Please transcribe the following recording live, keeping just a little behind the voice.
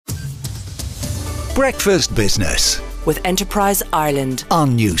Breakfast Business with Enterprise Ireland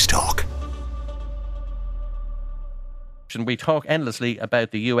on News Talk. We talk endlessly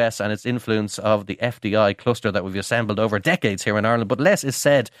about the US and its influence of the FDI cluster that we've assembled over decades here in Ireland, but less is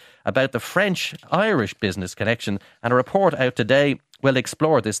said about the French-Irish business connection, and a report out today will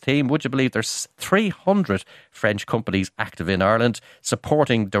explore this theme. Would you believe there's 300 French companies active in Ireland,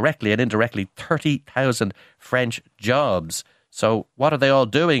 supporting directly and indirectly 30,000 French jobs? So what are they all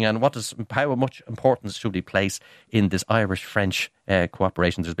doing, and how much importance should we place in this Irish-French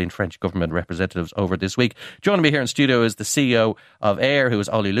cooperation? There's been French government representatives over this week. Joining me here in studio is the CEO of Eir, who is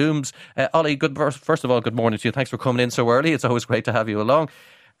Ollie Loomes. Ollie, first of all, good morning to you. Thanks for coming in so early. It's always great to have you along.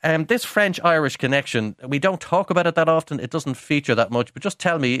 This French-Irish connection, we don't talk about it that often. It doesn't feature that much. But just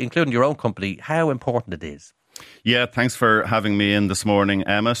tell me, including your own company, how important it is. Yeah, thanks for having me in this morning,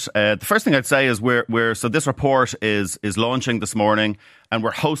 Emmett. The first thing I'd say is so this report is launching this morning, and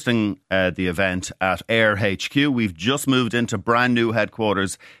we're hosting the event at Eir HQ. We've just moved into brand new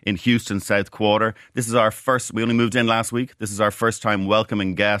headquarters in Houston, South Quarter. This is our first, we only moved in last week. This is our first time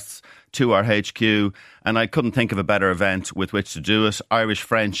welcoming guests to our HQ, and I couldn't think of a better event with which to do it.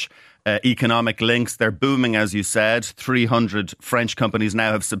 Irish-French economic links, they're booming, as you said. 300 French companies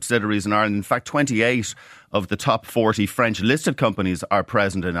now have subsidiaries in Ireland. In fact, 28 of the top 40 French listed companies are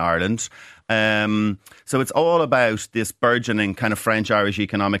present in Ireland. So it's all about this burgeoning kind of French-Irish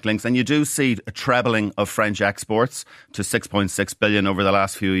economic links. And you do see a trebling of French exports to 6.6 billion over the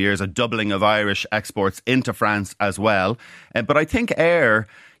last few years, a doubling of Irish exports into France as well. But I think Eir,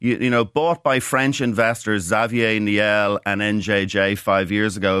 you know, bought by French investors Xavier Niel and NJJ 5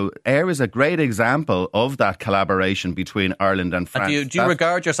 years ago, Eir is a great example of that collaboration between Ireland and France. And do you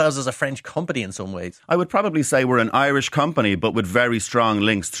regard yourselves as a French company in some ways? I would probably say we're an Irish company, but with very strong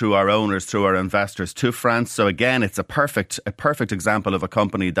links through our owners, through our investors to France. So again, it's a perfect example of a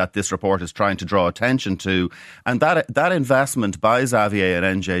company that this report is trying to draw attention to. And that investment by Xavier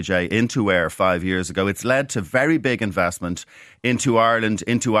and NJJ into Eir 5 years ago, it's led to very big investment into Ireland,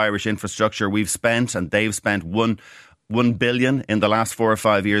 into Irish infrastructure. We've spent, and they've spent, $1 billion in the last 4 or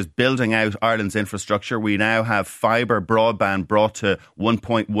 5 years building out Ireland's infrastructure. We now have fibre broadband brought to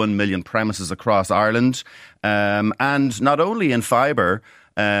 1.1 million premises across Ireland. And not only in fibre,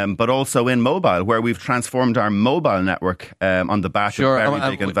 but also in mobile, where we've transformed our mobile network on the back of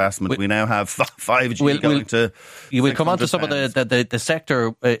very big investment. We now have 5G going to... We'll come on to some of the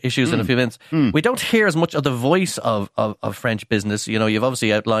sector issues in a few minutes. We don't hear as much of the voice of French business. You know, you've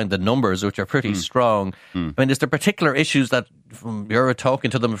obviously outlined the numbers, which are pretty strong. I mean, is there particular issues that you're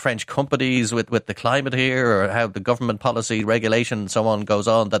talking to them, French companies, with the climate here, or how the government policy, regulation and so on goes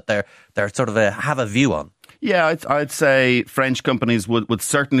on, that they're sort of have a view on? Yeah, I'd say French companies would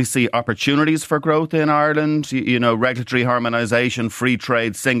certainly see opportunities for growth in Ireland, you know, regulatory harmonisation, free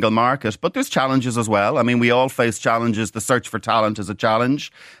trade, single market. But there's challenges as well. I mean, we all face challenges. The search for talent is a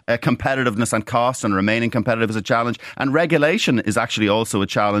challenge. Competitiveness and cost and remaining competitive is a challenge. And regulation is actually also a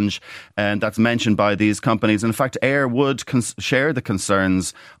challenge, and that's mentioned by these companies. In fact, Eir would share the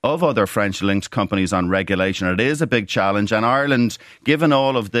concerns of other French-linked companies on regulation. It is a big challenge. And Ireland, given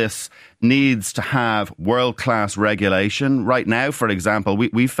all of this, needs to have world-class regulation. Right now, for example,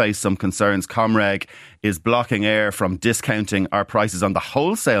 we face some concerns. Comreg is blocking Eir from discounting our prices on the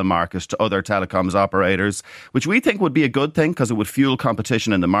wholesale market to other telecoms operators, which we think would be a good thing because it would fuel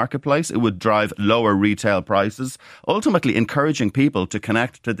competition in the marketplace. It would drive lower retail prices, ultimately encouraging people to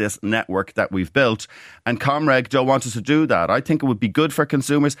connect to this network that we've built. And Comreg don't want us to do that. I think it would be good for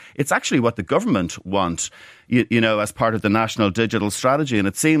consumers. It's actually what the government want, you know, as part of the national digital strategy. And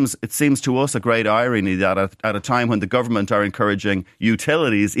it seems to us a great irony that at a time when the government are encouraging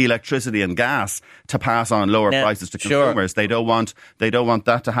utilities, electricity and gas to pass on lower prices to consumers, they don't want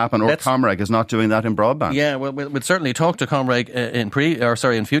that to happen. Or Comreg is not doing that in broadband. Yeah, well, we'll certainly talk to Comreg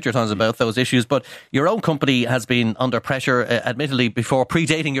in future times about those issues. But your own company has been under pressure, admittedly, before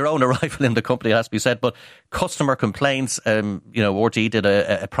predating your own arrival in the company, it has to be said. But customer complaints, you know, RT did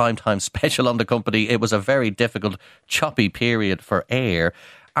a primetime special on the company. It was a very difficult, choppy period for Eir.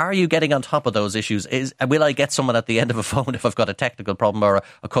 Are you getting on top of those issues? Will I get someone at the end of a phone if I've got a technical problem or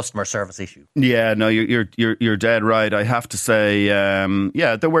a customer service issue? Yeah, no, you're dead right. I have to say,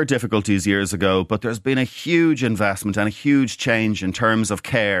 there were difficulties years ago, but there's been a huge investment and a huge change in terms of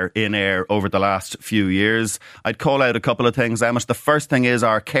care in Eir over the last few years. I'd call out a couple of things, Emmett. The first thing is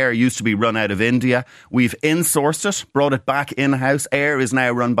our care used to be run out of India. We've insourced it, brought it back in-house. Eir is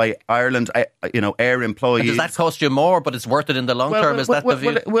now run by Ireland, Eir employees. And does that cost you more, but it's worth it in the long term? Is that the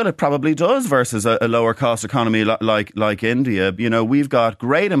view? Well, it probably does versus a lower cost economy like India. You know, we've got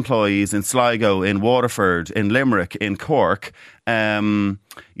great employees in Sligo, in Waterford, in Limerick, in Cork.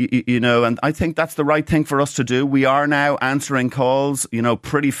 And I think that's the right thing for us to do. We are now answering calls,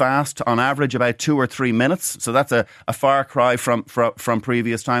 pretty fast, on average about 2 or 3 minutes. So that's a far cry from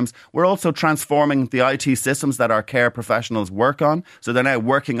previous times. We're also transforming the IT systems that our care professionals work on. So they're now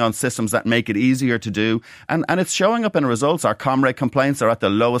working on systems that make it easier to do. And it's showing up in results. Our com rate complaints are at the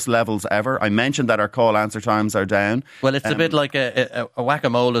lowest levels ever. I mentioned that our call answer times are down. Well, it's a bit like a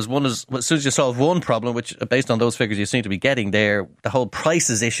whack-a-mole. As soon as you solve one problem, which based on those figures you seem to be getting there, the whole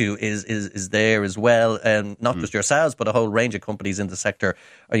prices issue is there as well, and not just yourselves, but a whole range of companies in the sector.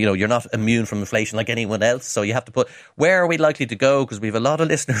 You're not immune from inflation like anyone else, so you have to put, where are we likely to go? Because we have a lot of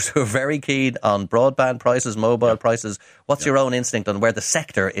listeners who are very keen on broadband prices, mobile prices. What's your own instinct on where the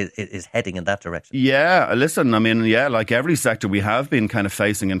sector is heading in that direction? Yeah, listen, like every sector, we have been kind of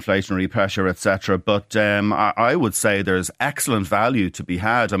facing inflationary pressure, etc. But I would say there's excellent value to be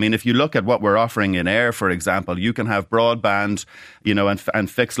had. If you look at what we're offering in Eir, for example, you can have broadband, and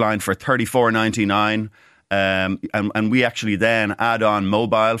fixed line for $34.99. And we actually then add on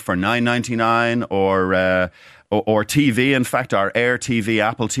mobile for $9.99 or TV. In fact, our Eir TV,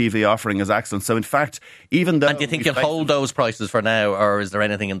 Apple TV offering is excellent. So in fact, even though... And do you think you'll hold those prices for now, or is there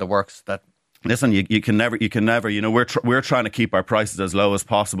anything in the works that... Listen, you can never. We're trying to keep our prices as low as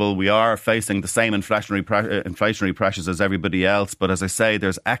possible. We are facing the same inflationary pressures as everybody else, but as I say,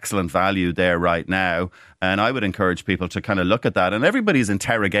 there's excellent value there right now, and I would encourage people to kind of look at that. And everybody's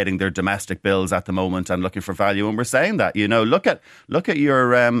interrogating their domestic bills at the moment and looking for value. And we're saying that, look at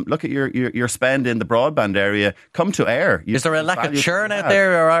your spend in the broadband area. Come to Eir. Is there a lack of churn out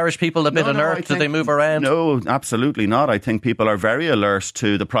there? Are Irish people a bit inert? Do they move around? No, absolutely not. I think people are very alert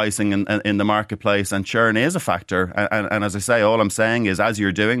to the pricing in the marketplace, and churn is a factor. And as I say, all I'm saying is, as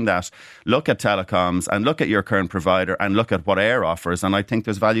you're doing that, look at telecoms and look at your current provider and look at what Eir offers. And I think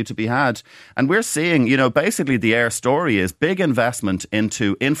there's value to be had. And we're seeing, basically the Eir story is big investment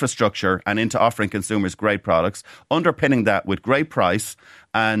into infrastructure and into offering consumers great products, underpinning that with great price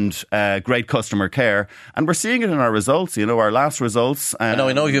and great customer care. And we're seeing it in our results, our last results. I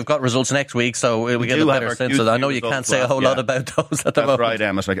know you've got results next week, so we get a better sense of that. I know you can't say a whole lot about those at the moment. That's right,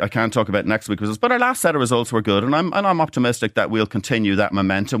 Emmet. I can't talk about next week's results. But our last set of results were good, and I'm optimistic that we'll continue that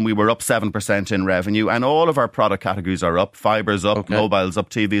momentum. We were up 7% in revenue, and all of our product categories are up. Fibre's up, mobile's up,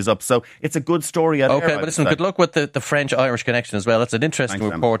 TV's up. So it's a good story. Okay, but listen, good luck with the French-Irish connection as well. That's an interesting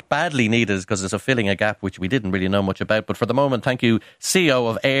report, badly needed, because it's filling a gap which we didn't really know much about. But for the moment, thank you, CEO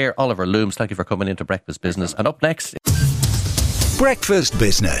of Eir, Oliver Loomes. Thank you for coming into Breakfast Business. And up next, Breakfast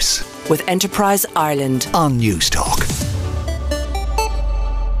Business with Enterprise Ireland on News Talk.